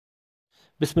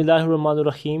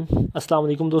बिस्मिल्लाहिर्रहमानिर्रहीम। अस्सलाम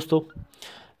वालेकुम दोस्तों।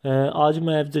 आज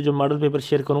मैं आपसे जो मॉडल पेपर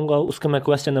शेयर करूंगा उसका मैं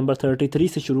क्वेश्चन नंबर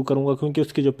 33 से शुरू करूंगा, क्योंकि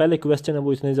उसके जो पहले क्वेश्चन है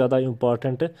वो इतने ज़्यादा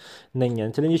इंपॉर्टेंट नहीं हैं।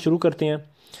 चलिए शुरू करते हैं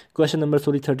क्वेश्चन नंबर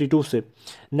 32 से।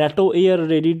 NATO air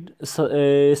raided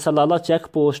सलाला check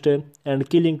post and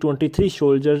killing 23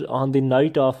 soldiers on the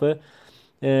night of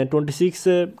 26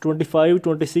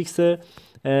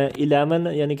 11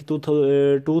 यानी कि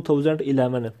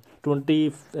 2011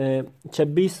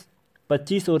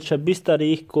 25 और 26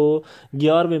 तारीख को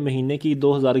 11वें महीने की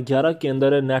 2011 के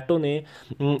अंदर नेटो ने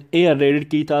एयर रेड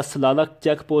की था सलाला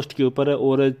चेक पोस्ट के ऊपर,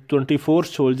 और 24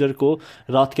 सोल्जर को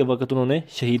रात के वक्त उन्होंने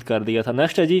शहीद कर दिया था।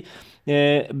 नेक्स्ट है जी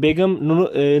बेगम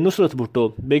नुसरत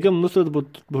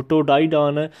भुट्टो डाइड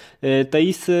ऑन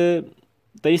 23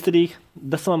 तारीख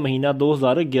 10वां महीना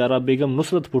 2011। बेगम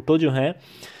नुसरत भुट्टो जो हैं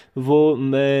वो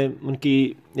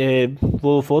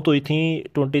वो फौत हुई थी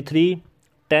 23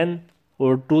 10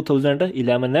 और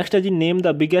 2011। नेक्स्ट है जी name the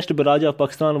biggest barrage of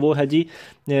Pakistan, वो है जी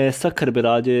सखर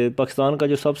बराज। पाकिस्तान का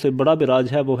जो सबसे बड़ा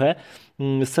बराज है वो है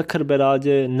सखर बराज।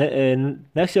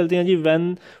 नेक्स्ट चलते हैं जी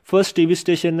when first TV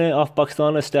station of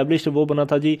Pakistan established, वो बना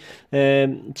था जी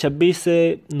 26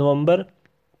 नवंबर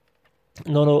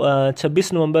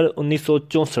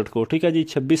 1964 को। ठीक है जी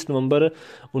 26 नवंबर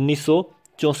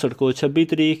 1964 को, 26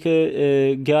 तारीख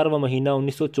 11वां महीना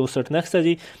 1964। नेक्स्ट है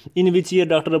जी इन which year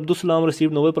doctor Abdul Salam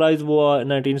receive Nobel prize, वो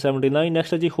 1979।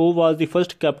 नेक्स्ट है जी who was the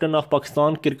first captain of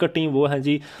Pakistan cricket team, वो है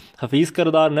जी हफीज़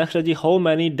करदार। नेक्स्ट है जी how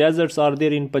many desserts are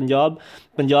there in Punjab,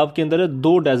 Punjab के अंदर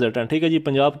 2 डेजर्ट हैं। ठीक है जी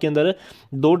पंजाब के अंदर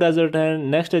 2 डेजर्ट हैं।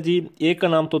 नेक्स्ट है जी एक का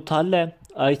नाम तो थल है,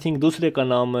 आई थिंक दूसरे का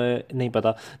नाम नहीं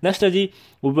पता। नेक्स्ट है जी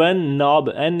when knob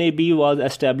NAB was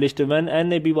established, when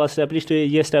NAB was established,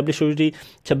 ये एस्टैब्लिश हुई थी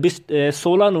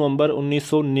 16 नवंबर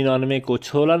 1999 को।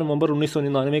 16 नवंबर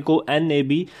 1999 को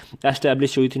NAB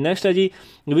एस्टैब्लिश हुई थी। नेक्स्ट है जी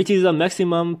which is the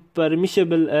maximum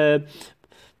permissible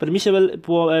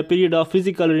period of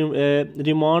physical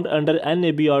remand under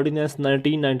NAB ordinance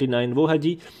 1999, वो है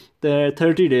जी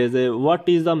 30 days. What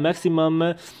is the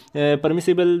maximum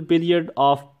permissible period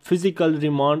of physical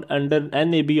remand under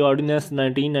NAB ordinance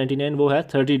 1999, वो है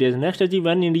 30 डेज। नेक्स्ट है जी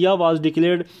when India was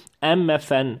declared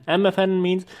MFN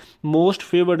means most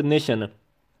favoured nation,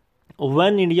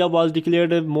 when India was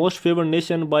declared most favoured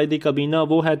nation by the काबीना,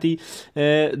 वो है थी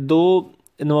 2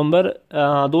 नवंबर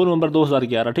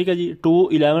 2011। ठीक है जी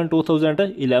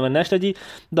 2/11/2011। Next है जी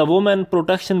the women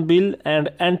protection bill and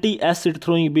anti acid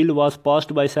throwing bill was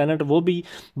passed by senate, वो भी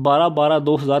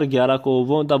 12/12/2011 को।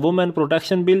 वो the women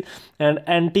protection bill and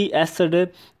anti acid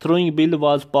throwing bill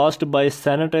was passed by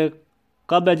senate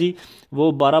कब है जी,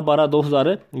 वो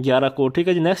 12/12/2011 को। ठीक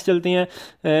है जी नेक्स्ट चलते हैं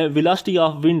velocity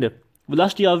of wind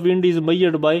is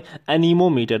measured by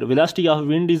anemometer, velocity of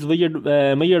wind is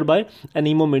measured by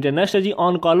anemometer। Next है जी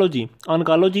oncology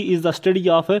is the study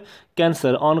of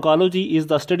cancer,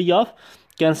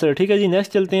 ठीक है जी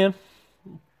नेक्स्ट चलते हैं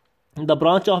the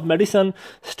branch of medicine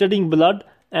studying blood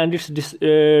and its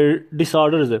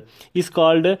disorders is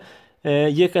called,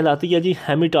 ये कहलाती है जी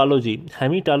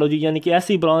हेमिटोलॉजी, यानी कि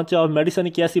ऐसी ब्रांच ऑफ मेडिसिन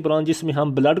की ऐसी ब्रांच जिसमें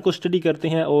हम ब्लड को स्टडी करते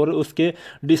हैं और उसके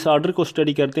डिसऑर्डर को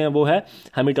स्टडी करते हैं, वो है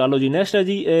हेमिटोलॉजी। नेक्स्ट है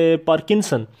जी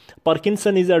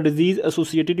Parkinson is a disease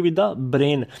associated with the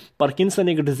brain, Parkinson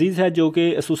एक डिजीज़ है जो कि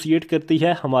एसोसिएट करती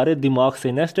है हमारे दिमाग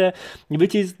से। नेक्स्ट है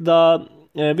which is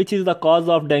the cause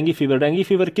of dengue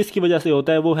fever किसकी वजह से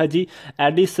होता है, वो है जी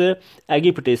एडिस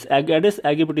एगिपिटिस,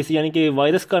 यानी कि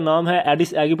वायरस का नाम है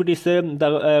Aedes एगिपिटिस।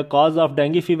 The cause of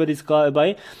dengue fever is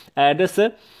by Aedes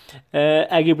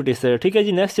एगिपिटिस। ठीक है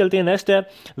जी नेक्स्ट चलते हैं। नेक्स्ट है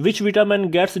which vitamin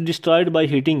gets destroyed by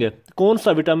heating, कौन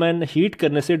सा विटामिन हीट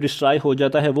करने से डिस्ट्रॉय हो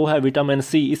जाता है, वो है विटामिन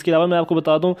सी। इसके अलावा मैं आपको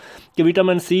बता दूं कि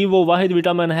विटामिन सी वो वाहिद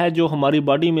विटामिन है जो हमारी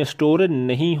बॉडी में स्टोर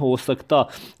नहीं हो सकता,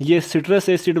 ये सिट्रस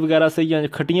एसिड वगैरह से या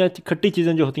खट्टी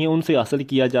चीज़ें जो होती हैं उनसे हासिल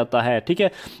किया जाता है। ठीक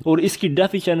है, और इसकी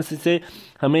डेफिशिएंसी से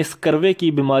हमें स्कर्वे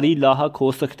की बीमारी लाहक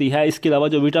हो सकती है। इसके अलावा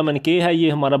जो विटामिन के है ये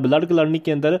हमारा ब्लड क्लॉटिंग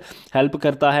के अंदर हेल्प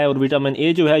करता है, और विटामिन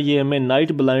ए जो है ये हमें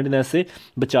नाइट ब्लाइंडनेस से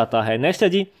बचाता है। नेक्स्ट है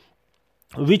जी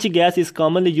which gas is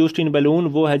commonly used in balloon,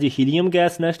 वो है जी हीलियम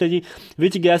गैस। नेक्स्ट है जी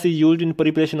which gas is used in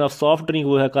preparation of soft drink,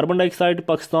 वो है carbon dioxide.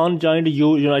 Pakistan joined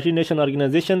United nation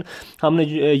organisation,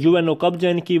 हमने UNO कब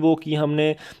ज्वाइन की, वो की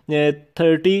हमने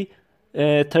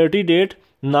 30 डेट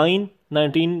 9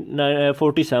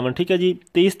 1947, ठीक है जी,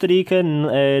 23 तारीख है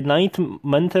 9th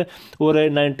मंथ और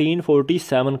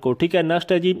 1947 को, ठीक है।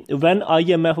 नेक्स्ट है जी, when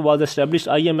IMF was establish,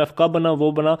 IMF कब बना,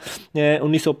 वो बना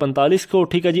 1945 को,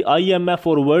 ठीक है जी। IMF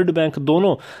और वर्ल्ड बैंक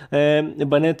दोनों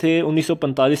बने थे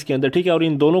 1945 के अंदर, ठीक है, और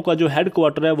इन दोनों का जो हेड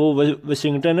क्वार्टर है वो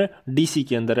वाशिंगटन DC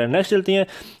के अंदर है। नेक्स्ट चलते हैं,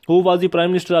 who was the prime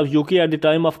minister of UK at the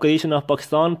time of creation of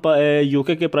Pakistan,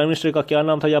 UK के प्राइम मिनिस्टर का क्या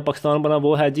नाम था या पाकिस्तान बना,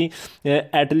 वो है जी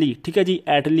एटली, ठीक है जी,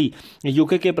 एटली।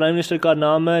 UK के प्राइम मिनिस्टर का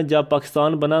नाम है जब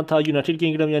पाकिस्तान बना था, यूनाइटेड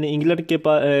किंगडम यानी इंग्लैंड के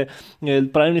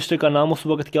प्राइम मिनिस्टर का नाम उस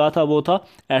वक्त क्या था, वो था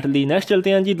एटली। नेक्स्ट चलते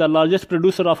हैं जी, the largest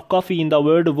producer of coffee in the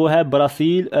world, वो है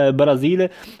ब्राज़ील।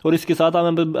 और इसके साथ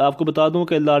मैं आपको बता दूं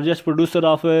कि लार्जेस्ट प्रोड्यूसर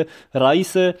ऑफ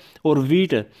राइस और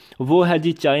वीट वो है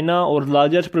जी चाइना, और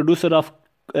लार्जेस्ट प्रोड्यूसर ऑफ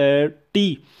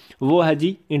टी वो है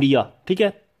जी इंडिया, ठीक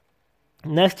है।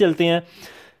 नेक्स्ट चलते हैं,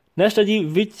 नेक्स्ट है जी,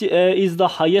 which is the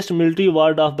highest military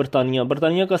award of बरतानिया,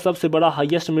 बरतानिया का सबसे बड़ा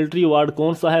हाईएस्ट मिलिट्री अवार्ड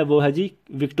कौन सा है, वो है जी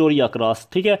विक्टोरिया क्रॉस,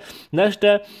 ठीक है। नेक्स्ट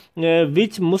है,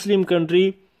 विच Muslim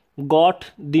country got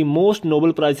the most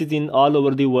Nobel prizes in all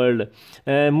over the world,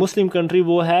 Muslim country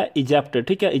वो है इजिप्ट,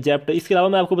 ठीक है, इजिप्ट। इसके अलावा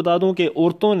मैं आपको बता दूं कि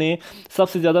औरतों ने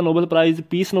सबसे ज़्यादा Nobel prize,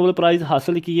 piece Nobel prize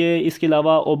हासिल किए। इसके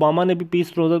अलावा ओबामा ने भी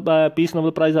पीस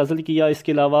नोबल प्राइज़ हासिल किया।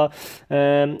 इसके अलावा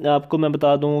आपको मैं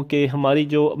बता दूं कि हमारी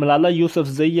जो मलाला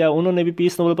यूसुफजई है उन्होंने भी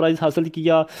पीस नोबल प्राइज़ हासिल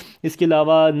किया। इसके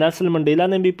अलावा नेल्सन मंडेला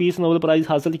ने भी पीस नोबल प्राइज़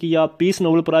हासिल किया। पीस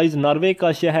नोबल प्राइज़ नॉर्वे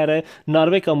का शहर है,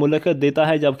 नॉर्वे का मुल्क देता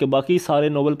है, जबकि बाकी सारे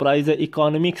Nobel prize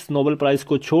economics Nobel prize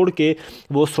को छोड़ के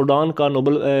वो सूडान का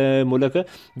नोबल मुल्क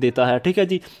देता है, ठीक है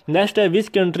जी। नेक्स्ट है, which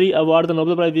country award the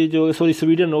Nobel prize, जो sorry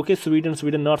Sweden, okay,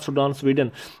 Sweden not Sudan,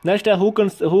 Sweden. Next है, who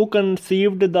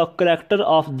conceived the character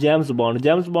of James bond,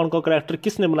 James bond का कैरेक्टर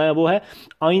किसने बनाया, वो है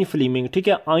आइन फ्लीमिंग, ठीक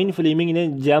है, आइन फ्लीमिंग ने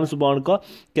जेम्स बॉन्ड का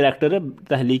कैरेक्टर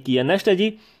तहलीक किया। नेक्स्ट है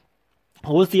जी,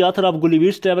 होज the author of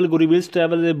गुलिविल्स travel, गुलिविल्स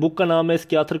travel book का नाम है,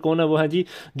 इसके ऑथर कौन है, वो है जी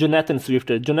जोनाथन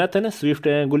स्विफ्ट, जोनाथन स्विफ्ट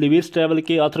है, गुलिविल्स ट्रैवल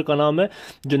के ऑथर का नाम है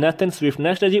जोनाथन स्विफ्ट।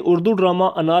 नेक्स्ट है जी, उर्दू ड्रामा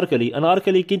अनारकली,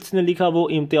 अनारकली किसने लिखा, वो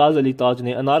इम्तियाज़ अली ताज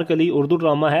ने, अनारकली उर्दू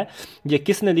ड्रामा है, ये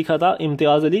किसने लिखा था,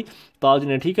 इम्तियाज़ अली ताज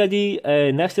ने, ठीक है जी।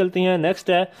 नेक्स्ट चलते हैं, नेक्स्ट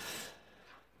है,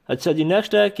 अच्छा जी,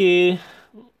 नेक्स्ट है कि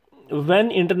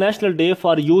when international day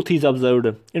for youth is observed,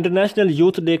 international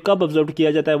youth day कब ऑब्जर्व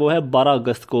किया जाता है, वो है 12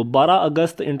 अगस्त को, 12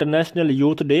 अगस्त इंटरनेशनल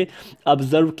यूथ डे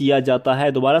ऑब्जर्व किया जाता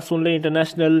है। दोबारा सुन लें,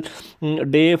 international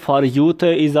day for youth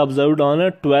is observed on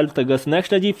 12 August.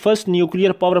 Next है जी, first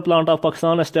nuclear power plant of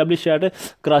Pakistan establish eight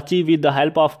Karachi with the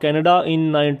help of Canada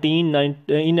in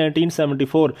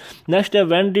 1974। Next है,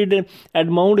 when did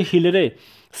एडमाउंड हिलरे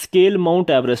scale mount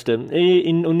Everest,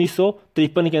 इन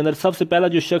 1953 के अंदर सबसे पहला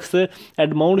जो शख्स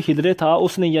एडमाउंट हिलरे था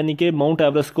उसने यानी कि माउंट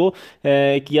एवरेस्ट को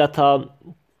किया था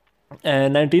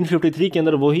 1953 के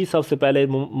अंदर, वही सबसे पहले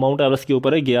माउंट एवरेस्ट के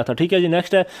ऊपर गया था, ठीक है जी।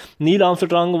 नेक्स्ट है, Neil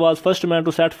Armstrong was first man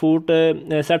to set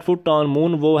foot on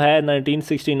moon, वो है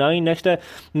 1969। नेक्स्ट है,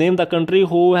 name the country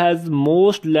who has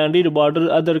most landed border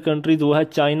other countries, वो है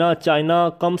चाइना, चाइना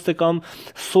कम से कम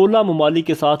 16 ममालिक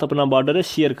के साथ अपना बॉर्डर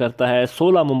शेयर करता है,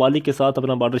 16 ममालिक के साथ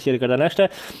अपना बॉर्डर शेयर करता है। नेक्स्ट है,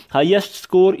 highest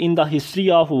score in the history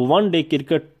of one day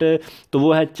cricket, तो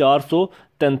वो है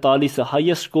 443,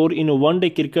 highest score in one day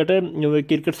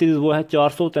cricket series वो है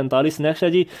 443। नेक्स्ट है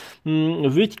जी,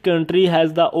 which country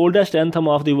has the oldest anthem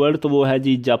of the world, तो वो है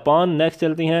जी जापान। नेक्स्ट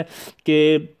चलते हैं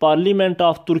कि parliament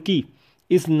of Turki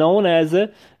is known as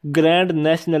grand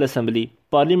national assembly,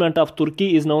 parliament of Turki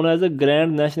is known as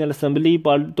grand national assembly,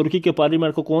 तुर्की के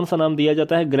पार्लियामेंट को कौन सा नाम दिया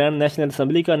जाता है, ग्रैंड नेशनल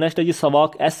असेंबली का। नेक्स्ट है जी,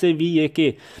 सवाक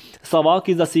SAVAK, सवाक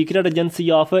is the secret agency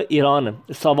of Iran,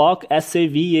 सवाक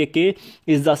SAVAK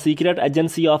is the secret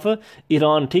agency of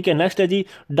Iran, ठीक है। नेक्स्ट है जी,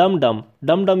 dumdum,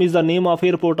 dumdum is the name of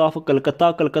airport of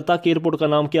Calcutta, Calcutta के एयरपोर्ट का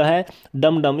नाम क्या है,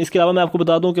 डमडम। इसके अलावा मैं आपको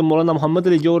बता दूं कि मौलाना मोहम्मद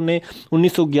अली जोहर ने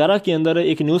 1911 के अंदर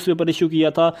एक न्यूज़पेपर इशू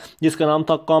किया था जिसका नाम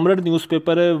था कॉमरेड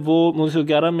न्यूज़पेपर, वो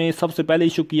 1911 में सबसे पहले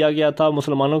इशू किया गया था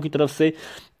मुसलमानों की तरफ से,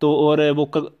 तो और वो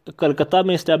कलकत्ता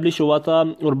में इस्टेब्लिश हुआ था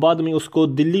और बाद में उसको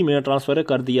दिल्ली में ट्रांसफ़र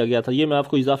कर दिया गया था। ये मैं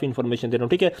आपको इजाफी इन्फॉर्मेशन दे रहा हूँ,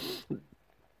 ठीक है।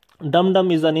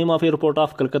 Dumdum is the name of airport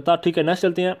of Calcutta, ठीक है। नेक्स्ट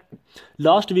चलते हैं,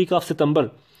 लास्ट वीक ऑफ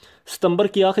सितंबर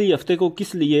के आखिरी हफ्ते को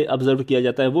किस लिए ऑब्जर्व किया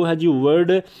जाता है, वो है जी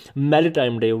world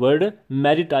maritime day, world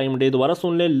maritime day. दोबारा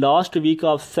सुन ले, लास्ट वीक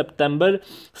ऑफ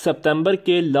सितंबर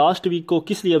के लास्ट वीक को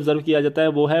किस लिए ऑब्जर्व किया जाता है,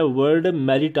 वो है वर्ल्ड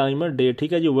मैरीटाइम डे,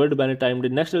 ठीक है जी, वर्ल्ड मैरीटाइम डे।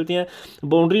 नेक्स्ट चलते हैं,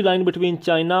 बाउंड्री लाइन बिटवीन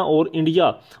चाइना और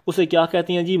इंडिया उसे क्या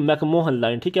कहते हैं जी, मैकमोहन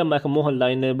लाइन, ठीक है, McMahon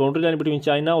line, boundary line between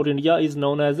China और India is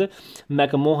known as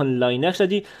McMahon line. Next है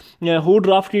जी, who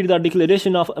drafted the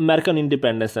declaration of American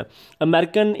independence,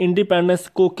 American independence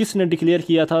को किस किसने डिक्लेयर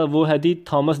किया था, वो है जी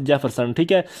थॉमस जेफरसन।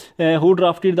 ठीक है, who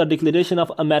drafted the declaration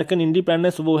of American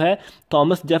independence, वो है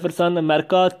थॉमस जेफरसन।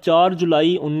 अमेरिका 4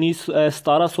 जुलाई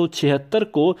 1776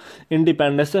 को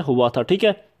इंडिपेंडेंस हुआ था। ठीक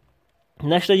है,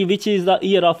 नेक्स्ट है जी which is the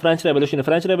year of French revolution.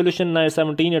 French revolution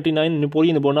 1789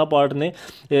 Napoleon Bonaparte ने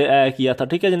किया था।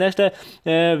 ठीक है जी, नेक्स्ट है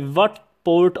what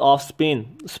port of Spain,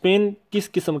 Spain किस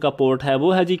किस्म का पोर्ट है,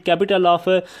 वो है G capital of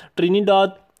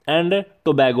Trinidad and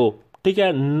Tobago. ठीक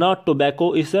है, नॉट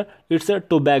टोबैको, इट्स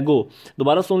टोबैगो।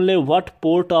 दोबारा सुन ले, what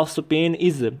port of Spain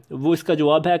is, वो इसका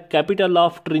जवाब है capital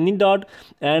of Trinidad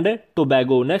and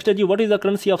Tobago. Next है जी what is the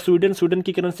currency of Sweden, Sweden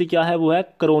की करेंसी क्या है, वो है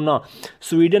करोना।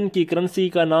 स्वीडन की करेंसी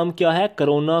का नाम क्या है,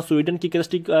 करोना। स्वीडन की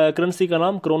करेंसी का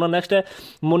नाम करोना। नेक्स्ट है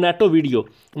मोनाटो video,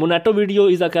 मोनाटो video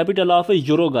is the capital of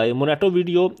यूरोगाई, मोनाटो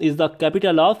video is the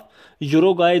capital of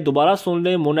यूरोगाई। दोबारा सुन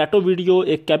लें, मोनाटो वीडियो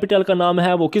एक कैपिटल का नाम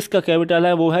है, वो किसका कैपिटल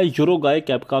है, वो है यूरोगाई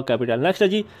का कैपिटल। नेक्स्ट है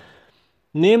जी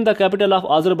name the capital of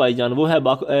Azerbaijan, वो है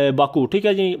बाकू। ठीक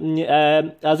है जी,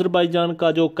 आज़रबाईजान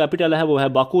का जो कैपिटल है वो है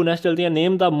बाकू। नेक्स्ट चलते हैं,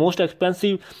 name the most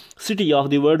expensive city of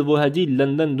the world, वो है जी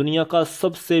लंदन। दुनिया का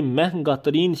सबसे महंगा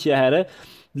तरीन शहर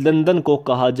लंदन को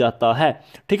कहा जाता है।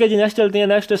 ठीक है जी, नेक्स्ट चलते हैं।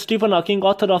 Next Stephen Hawking,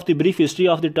 author of the brief history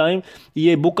of the time,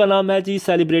 ये बुक का नाम है जी।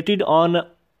 Celebrated on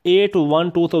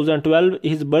 8/1/2012,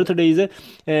 his birthday is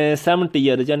 70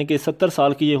 year, यानी कि 70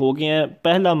 साल के ये हो गए हैं।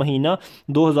 पहला महीना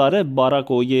 2012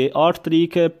 को, ये 8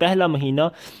 तारीख पहला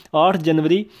महीना 8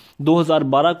 जनवरी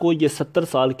 2012 को ये 70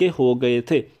 साल के हो गए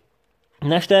थे।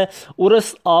 नेक्स्ट है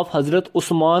उर्स ऑफ हज़रत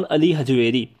उस्मान अली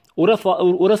हजवेरी,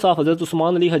 उर्स ऑफ हज़रत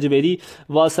Usman Ali Hajvery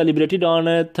was celebrated on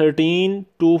 13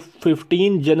 to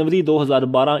 15 January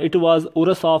 2012। It was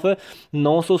Urs of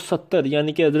 970,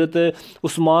 यानी कि हज़रत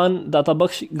उस्मान दाता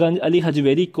बख्श गंज अली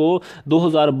हजवेरी को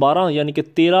 2012 यानी कि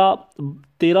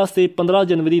 13 से 15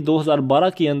 जनवरी 2012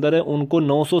 के अंदर उनको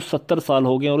 970 साल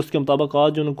हो गए, और उसके मुताबिक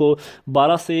आज उनको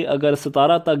 12 से अगर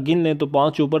 17 तक गिन लें तो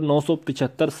 5 ऊपर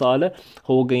 975 साल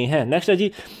हो गए हैं। नेक्स्ट है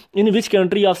जी इन which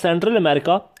country of central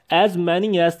America as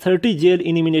many as 30 jail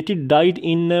इनिमिनेटेड died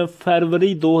in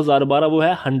फरवरी 2012, वो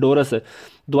है हंडोरस।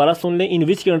 दोबारा सुन लें, इन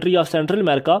which country of central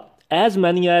America as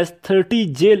many as 30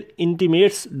 jail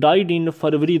intimates died in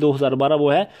फरवरी 2012, वो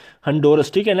है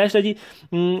हंडोरस। ठीक है, नेक्स्ट है जी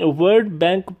world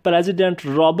bank president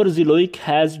Robert ज़िलोइक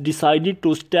has decided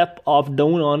to step of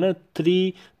down on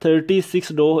 30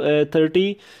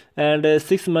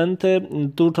 month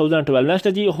 2012। Next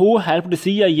है जी who helped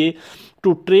CIA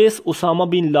to trace Usama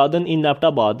bin Laden इन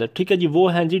एबटाबाद। ठीक है जी, वो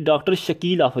हैं जी डॉक्टर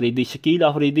शकील आफरीदी। शकील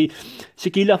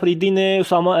आफरीदी ने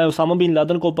उसामा बिन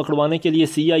लादन को पकड़वाने के लिए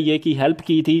CIA की हेल्प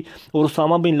की थी, और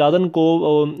उसामा बिन लादन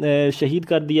को शहीद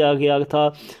कर दिया गया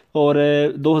था और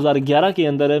 2011 के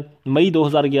अंदर, मई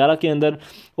 2011 के अंदर।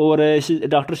 और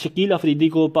डॉक्टर शकील आफरीदी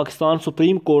को पाकिस्तान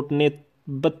सुप्रीम कोर्ट ने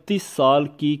 32 साल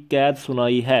की कैद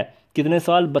सुनाई है। कितने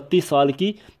साल? 32 साल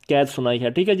की कैद सुनाई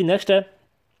है। ठीक है जी, नेक्स्ट है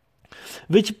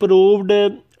विच proved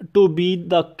to be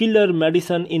the killer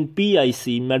medicine in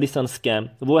PIC medicine scam,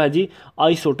 वो है जी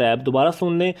आइसोटैब। दोबारा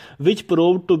सुन लें, विच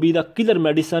proved to be the killer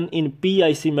medicine in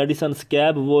PIC medicine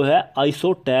scam, वो है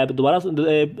आइसोटैब। दोबारा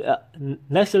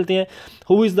नेक्स्ट चलते हैं,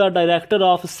 who is the director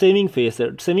of saving face.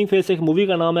 Saving face एक मूवी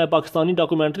का नाम है, Pakistani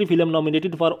documentary film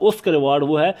nominated for Oscar award,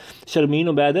 वो है शर्मीन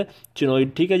उबैद चुनोई।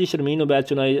 ठीक है जी, शर्मीन उबैद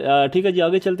चुनोई। ठीक है जी,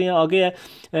 आगे चलते हैं। आगे है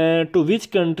to which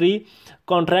country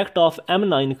contract of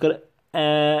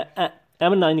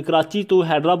M9 Karachi to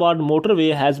Hyderabad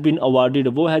motorway has been awarded,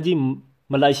 वो है जी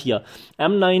मलाइशिया।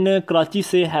 M9 कराची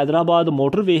से हैदराबाद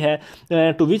मोटरवे है।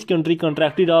 To which country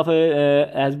contracted of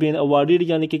has been awarded,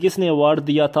 यानी कि किसने अवार्ड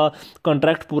दिया था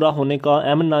कॉन्ट्रैक्ट पूरा होने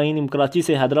का M9 कराची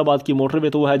से हैदराबाद की मोटरवे,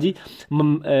 तो वो है जी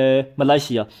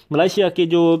मलाइशिया। मलाइशिया के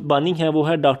जो बानी हैं वो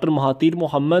है डॉक्टर महातीर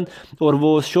मोहम्मद, और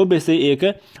वो शोबे से एक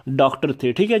डॉक्टर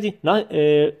थे। ठीक है जी,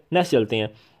 नेक्स्ट चलते हैं।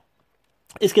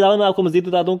 इसके अलावा मैं आपको मज़ीद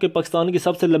बता दूं कि पाकिस्तान की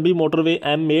सबसे लंबी मोटरवे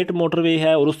M8 मोटरवे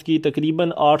है, और उसकी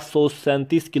तकरीबन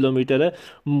 837 किलोमीटर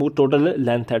टोटल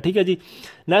लेंथ है। ठीक है जी,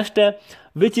 नेक्स्ट है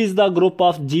which is the group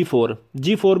of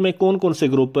G4 में कौन कौन से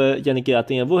ग्रुप यानी कि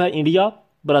आते हैं, वो है इंडिया,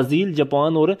 ब्राज़ील,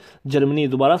 जापान और जर्मनी।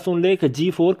 दोबारा सुन ले कि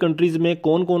G4 कंट्रीज़ में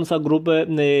कौन कौन सा ग्रुप,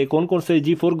 कौन कौन से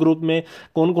G4 ग्रुप में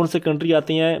कौन कौन से कंट्री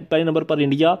आती हैं। पहले नंबर पर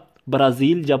इंडिया,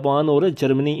 ब्राज़ील, जापान और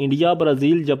Germany. India,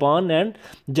 Brazil, Japan and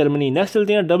Germany. Next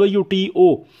चलते हैं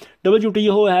WTO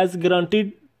has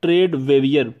granted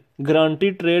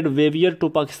trade waiver to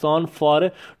Pakistan for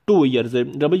 2 years।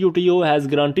 WTO has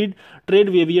granted trade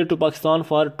waiver to Pakistan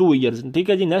for 2 years। ठीक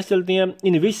है जी, नेक्स्ट चलते हैं।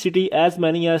 इन which city as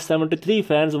many as 73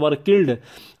 fans were killed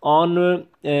on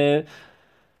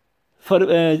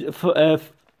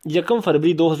 1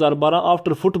 February 2012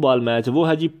 after football match, वो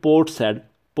है जी port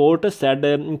port said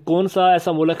कौन सा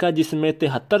ऐसा मुल्क है जिसमें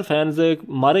 73 फैंस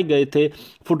मारे गए थे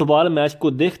फुटबॉल मैच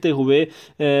को देखते हुए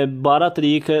 12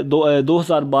 तारीख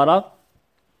 2012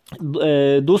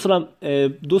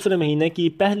 दूसरे महीने की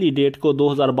पहली डेट को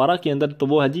 2012 के अंदर, तो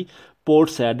वो है जी पोर्ट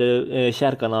सैड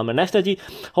शहर का नाम है। नेक्स्ट है जी,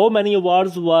 how many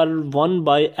awards were one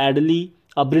by एडली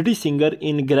a British singer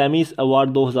in Grammys award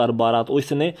 2012, तो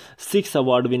इसने 6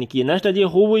 अवार्ड विन किए। नेक्स्ट है जी,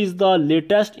 who is the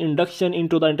latest induction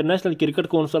into the international cricket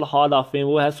council hall of fame,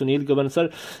 वो है सुनील गवंसर।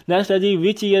 नेक्स्ट है जी,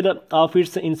 which year of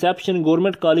its inception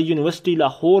government college university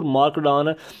Lahore marked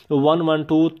on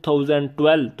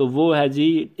 1/1/2012, तो वो है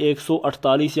जी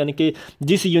 148, यानी कि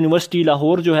जिस यूनिवर्सिटी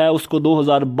लाहौर जो है उसको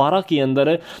 2012 के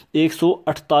अंदर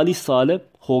 148 साल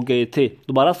हो गए थे।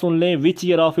 दोबारा सुन लें, which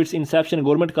year of its inception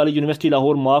government college university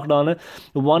Lahore marked on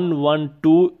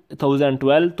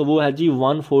 1/1/2012, तो वो है जी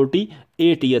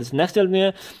 148 ईयर्स। नेक्स्ट चलते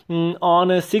हैं,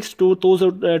 on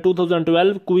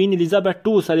 6/2/2012 queen Elizabeth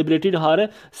II celebrated her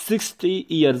 60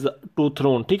 years to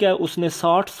throne, ठीक है, उसने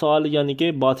 60 साल यानी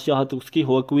कि बादशाहत उसकी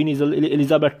हो, क्वीन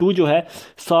एलिजाबेथ II जो है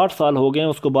 60 साल हो गए हैं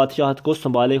उसको बादशाहत को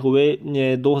संभाले हुए।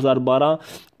 2012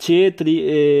 6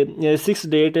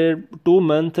 date 2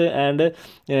 month and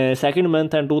 2nd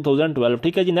month and 2012,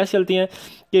 ठीक है जी। नेक्स्ट चलती हैं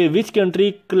कि which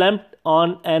country clamped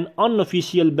on an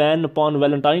unofficial ban upon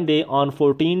Valentine day on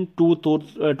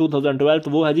 14/2/2012,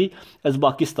 तो वो है जी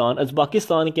उज़्बेकिस्तान।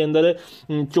 उज़्बेकिस्तान के अंदर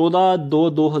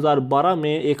 14/2/2012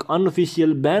 में एक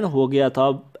अनऑफिशियल बैन हो गया था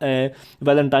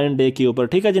वैलेंटाइन डे के ऊपर,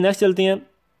 ठीक है जी। नेक्स्ट चलती हैं,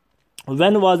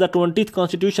 when was the 20th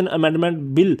constitution amendment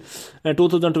bill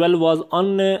 2012 was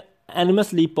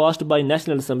unanimously passed by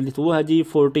national assembly, तो वो है जी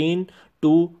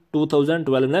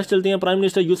 14/2/2012। नेक्स्ट चलते हैं, प्राइम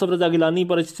मिनिस्टर यूसुफ रजा गिलानी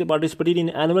पर participated in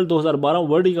annual 2012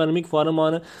 world economic forum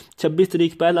on 26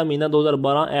 तारीख पहला महीना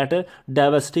 2012 एट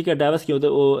डेवस, ठीक है, डेवस के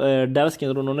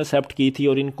अंदर उन्होंने एक्सेप्ट की थी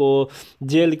और इनको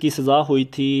जेल की सज़ा हुई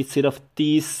थी सिर्फ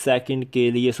 30 सेकंड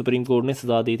के लिए, सुप्रीम कोर्ट ने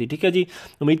सज़ा दी थी, ठीक है जी।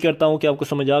 उम्मीद करता हूँ कि आपको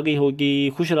समझ आ गई होगी।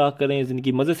 खुश रहा करें,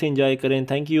 ज़िंदगी मज़े से इंजॉय करें।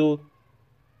 Thank you.